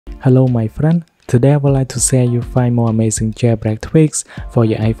Hello my friend, today I would like to share you 5 more amazing jailbreak tweaks for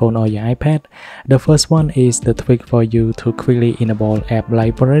your iPhone or your iPad. The first one is the tweak for you to quickly enable app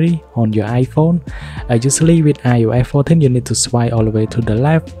library on your iPhone. Usually with iOS 14 you need to swipe all the way to the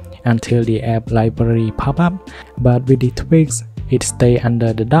left until the app library pop up, but with the tweaks it stay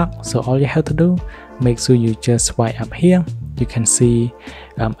under the dock, so all you have to do, make sure you just swipe up here. You can see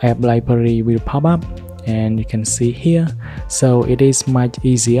app library will pop up and you can see here, so it is much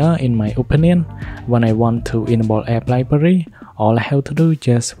easier in my opinion. When I want to enable app library, all I have to do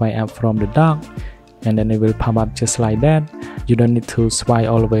just swipe up from the dock and then it will pop up just like that. You don't need to swipe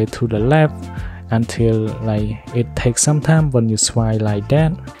all the way to the left until it takes some time when you swipe like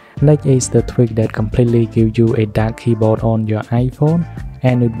that. Next is the tweak that completely gives you a dark keyboard on your iPhone,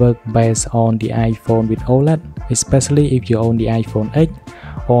 and it works based on the iPhone with OLED, especially if you own the iPhone 8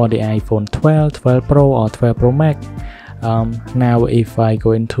 or the iPhone 12, 12 Pro or 12 Pro Max. Now if I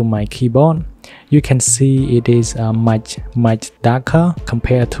go into my keyboard, you can see it is much darker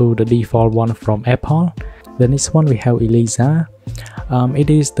compared to the default one from Apple. The next one we have Eliza. It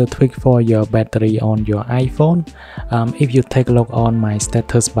is the tweak for your battery on your iPhone. If you take a look on my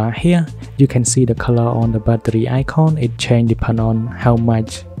status bar here, you can see the color on the battery icon. It changes depending on how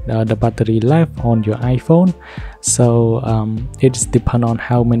much the battery left on your iPhone, so it's depend on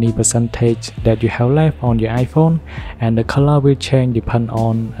how many percentage that you have left on your iPhone, and the color will change depend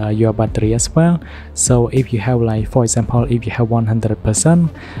on your battery as well. So if you have, like for example, if you have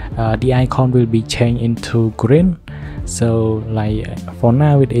 100%, the icon will be changed into green. So for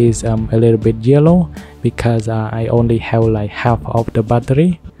now it is a little bit yellow because I only have like half of the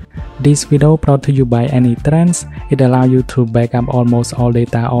battery. This video brought to you by AnyTrends. It allows you to back up almost all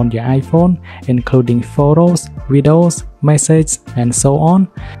data on your iPhone, including photos, videos, messages, and so on.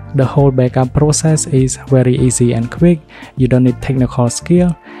 The whole backup process is very easy and quick. You don't need technical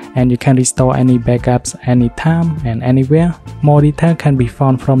skill, and you can restore any backups anytime and anywhere. More detail can be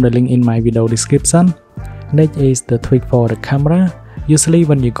found from the link in my video description. Next is the tweak for the camera. Usually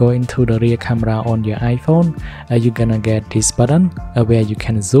when you go into the rear camera on your iPhone, you're gonna get this button where you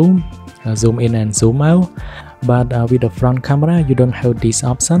can zoom in and zoom out, but with the front camera you don't have this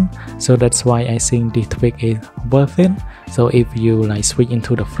option, so that's why I think this tweak is worth it. So if you switch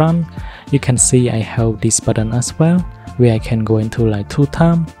into the front, you can see I have this button as well where I can go into 2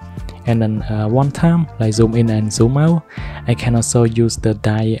 times and then 1 time zoom in and zoom out. I can also use the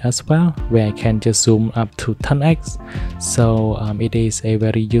dial as well where I can just zoom up to 10x. So it is a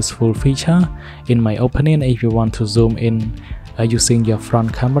very useful feature in my opinion if you want to zoom in using your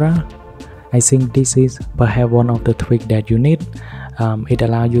front camera. I think this is perhaps one of the tweaks that you need. It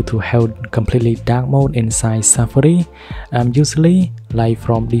allows you to have completely dark mode inside Safari. Usually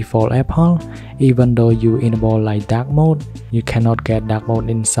from default Apple, even though you enable dark mode, you cannot get dark mode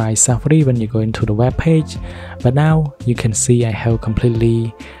inside Safari when you go into the web page. But now you can see I have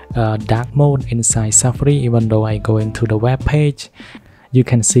completely dark mode inside Safari even though I go into the web page. You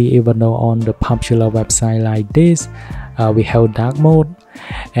can see even though on the popular website like this, we have dark mode,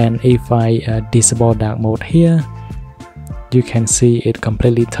 and if I disable dark mode here, you can see it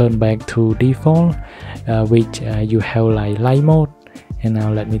completely turn back to default, which you have light mode. And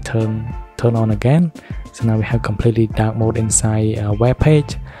now let me turn on again. So now we have completely dark mode inside a web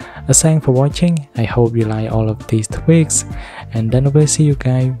page. Thanks for watching. I hope you like all of these tweaks, and then we'll see you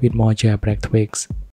guys with more jailbreak tweaks.